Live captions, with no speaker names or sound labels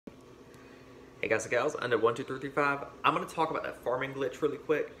Hey guys and gals, under 12335, I'm going to talk about that farming glitch really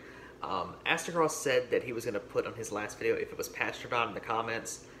quick. Astrocross said that he was going to put on his last video if it was patched or not in the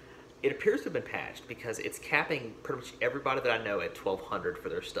comments. It appears to have been patched because it's capping pretty much everybody that I know at 1200 for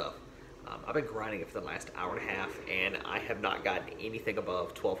their stuff. I've been grinding it for the last hour and a half and I have not gotten anything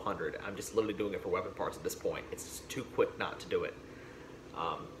above 1200. I'm just literally doing it for weapon parts at this point. It's just too quick not to do it.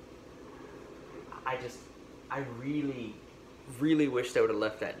 I really wish they would have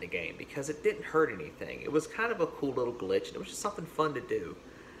left that in the game because it didn't hurt anything. It was kind of a cool little glitch and it was just something fun to do.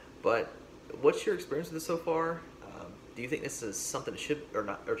 But what's your experience with this so far? Do you think this is something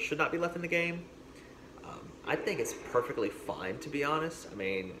that should not be left in the game? I think it's perfectly fine, to be honest. I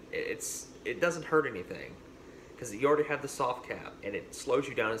mean, it doesn't hurt anything because you already have the soft cap and it slows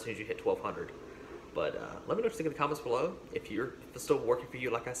you down as soon as you hit 1200. But let me know what you think in the comments below. If it's still working for you,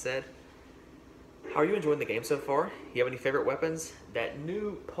 like I said. How are you enjoying the game so far? You have any favorite weapons? That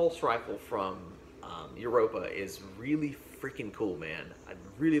new pulse rifle from Europa is really freaking cool, man. I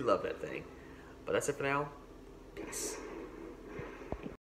really love that thing. But that's it for now. Peace.